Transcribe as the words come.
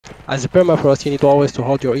As a permafrost, you need always to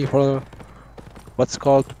hold your E for what's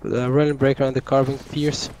called the railing breaker and the carving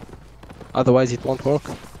pierce. Otherwise, it won't work.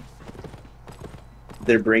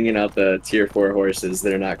 They're bringing out the tier 4 horses.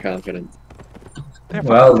 They're not confident. They're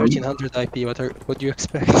Well, 1300 IP. What do you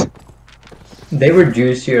expect? They were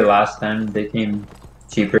juicier last time. They came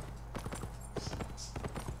cheaper.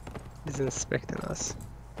 He's inspecting us.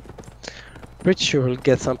 Pretty sure we'll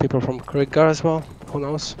get some people from Krigar as well. Who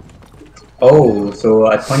knows? Oh, so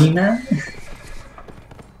a 20 man?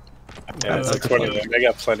 Yeah, it's like 20 of them. They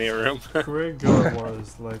got plenty of room. Krigar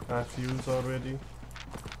was like half used already.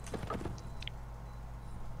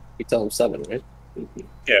 You tell them 7, right?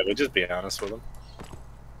 Yeah, we'll just be honest with them.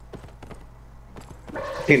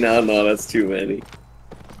 No, that's too many.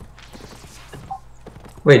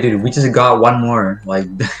 Wait, dude, we just got one more. Like,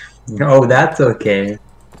 oh, that's okay.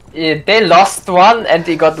 Yeah, they lost one and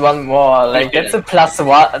they got one more. Like that's a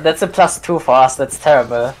 +1. That's a +2 for us. That's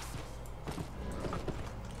terrible.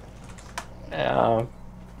 Yeah.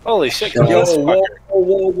 Holy shit! Yo,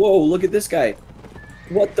 whoa! Look at this guy.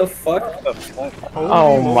 What the fuck? What the fuck?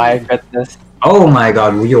 Oh my goodness. Oh my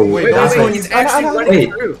god, yo, Wait, that's wait, like... He's actually running Wait.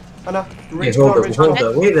 through. Anna, Wait, Rage hold Claw, up, Rage hold Claw.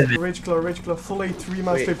 up, wait a minute. Rage Claw, full A3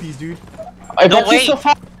 masterpiece, dude. I No bet you way. so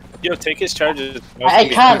far. Yo, take his charges. I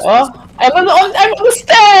can't. Oh, I'm on the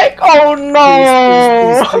stack. Oh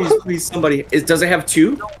no. Please, somebody. Does it have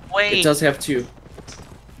 2? No way. It does have 2.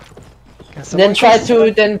 Then try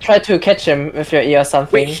to catch him with your E or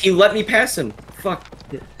something. Wait, he let me pass him. Fuck.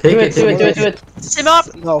 Take do it, it. Sim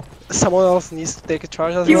up! No, someone else needs to take a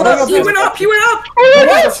charge as He well. went up!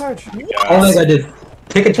 Oh, charge. Oh my god, dude.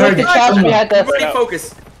 Take a charge. Take the charge behind that. Everybody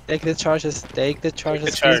focus. Take the charges. Take the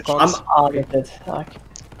charges. charge. please, I'm- Cons. Oh, get it. Okay.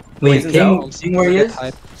 Wait, Poison's King where he is?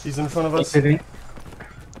 Hype. He's in front of us.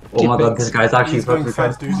 Oh my god, this guy's actually He's going perfect.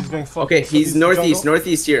 fast, dude. He's going fast. Okay, he's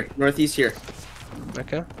northeast here. Northeast here.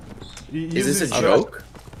 Okay. Is this a joke?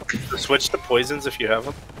 Switch to poisons if you have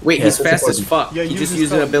them. Wait, Yeah, he's that's fast as important. fuck. Yeah, He use just his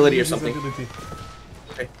used an spell. ability or Use his something. ability.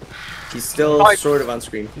 He's still sort of on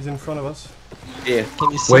screen. He's in front of us. Yeah.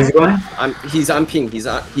 Can you see? Where's he going? He's on ping.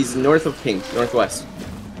 He's north of ping, northwest.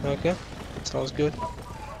 Okay. Sounds good.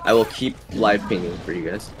 I will keep live pinging for you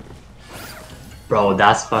guys. Bro,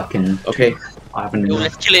 that's fucking... Okay. Yo,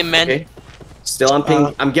 let's kill him, man. Okay. Still on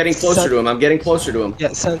ping. I'm getting closer to him.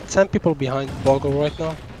 Yeah, send people behind Boggle right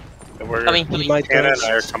now. And we're Coming. Might Hannah go. and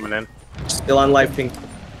I are coming in. Still on live ping.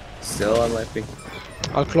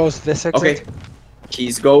 I'll close this exit. Okay.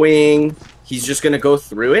 He's just gonna go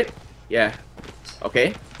through it. Yeah.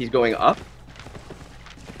 Okay. He's going up.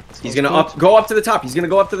 He's gonna go up to the top.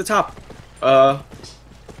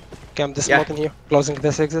 Okay, I'm dismounting here. Closing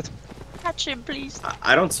this exit. Catch him, please.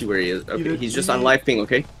 I don't see where he is. Okay, Either- he's just on live ping,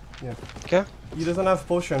 okay? Okay. He doesn't have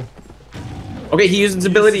potion. Okay, he used his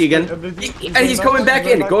ability again. Ability. And he's going back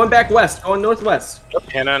in, going back west, going northwest.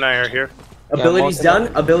 Hannah and I are here. Ability's done,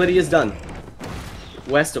 ability is done.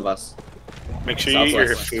 West of us. Make sure you eat your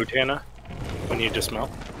Southwest. food, Hannah, when you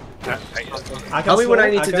dismount. Tell me when I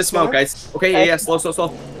need to dismount, guys. Okay, yeah, slow.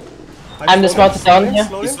 I'm dismounted down here.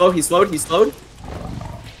 He's slowed.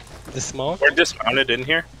 Dismount. We're dismounted in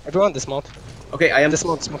here. Everyone dismount. Okay, I am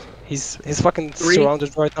Dismount. He's fucking 3,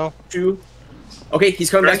 surrounded right now. 2. Okay, he's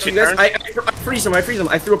coming back to you guys. I freeze him. I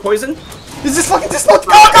threw a poison. Is this fucking dismount?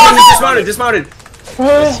 He's dismounted.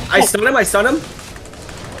 I stun him.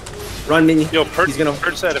 Run, Mini. Yo, purge, He's gonna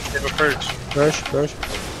purge that if you have a purge. Purge.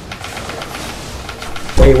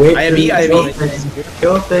 Wait. I have E.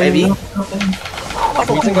 Kill thing. I have E.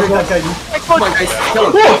 Freezing as well. Come on, guys, kill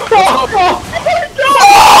him.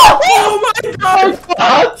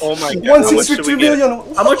 Oh my god. 163 million.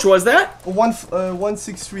 How much was that?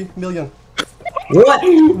 163 million. What?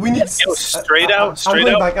 We need. Yo, straight out. I'm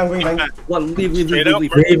going back. One, leave. Straight out.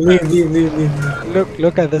 Leave.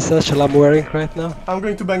 Look at the satchel I'm wearing right now. I'm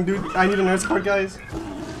going to bang, dude. I need a nurse card, guys.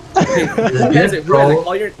 Who has it?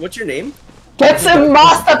 What's your name? That's a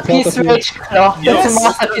masterpiece, Rage Claw. That's a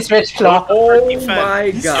masterpiece, Rage Claw. Oh Murky Fen.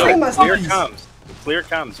 my He's so god. masterpiece. Clear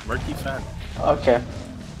comms. Murky Fen. Okay.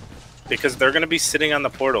 Because they're gonna be sitting on the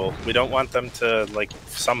portal. We don't want them to like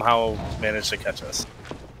somehow manage to catch us.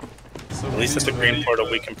 So At least it's a green portal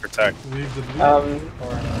we can protect. Leave the blue.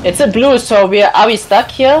 It's a blue, so are we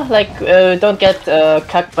stuck here? Like, don't get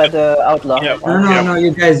cucked by the outlaw. Yeah. No,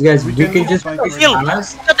 you guys, you can just fight push Kill.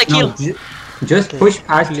 past. Got the kill. Just push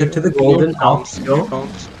past to the golden. I'll peel.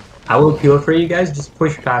 I will peel for you guys. Just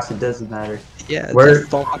push past. It doesn't matter. Yeah, Where-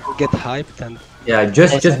 just don't get hyped and Yeah,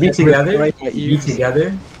 just be together. Right, my Be ears.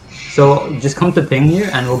 together. So just come to ping here,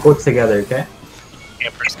 and we'll go together. Okay?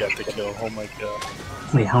 Campers got the kill. Oh my god.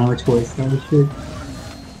 Wait, how much was that shit?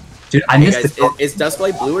 Dude, I Hey missed guys, the. is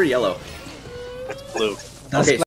Dusklight blue or yellow? It's blue. That's Okay,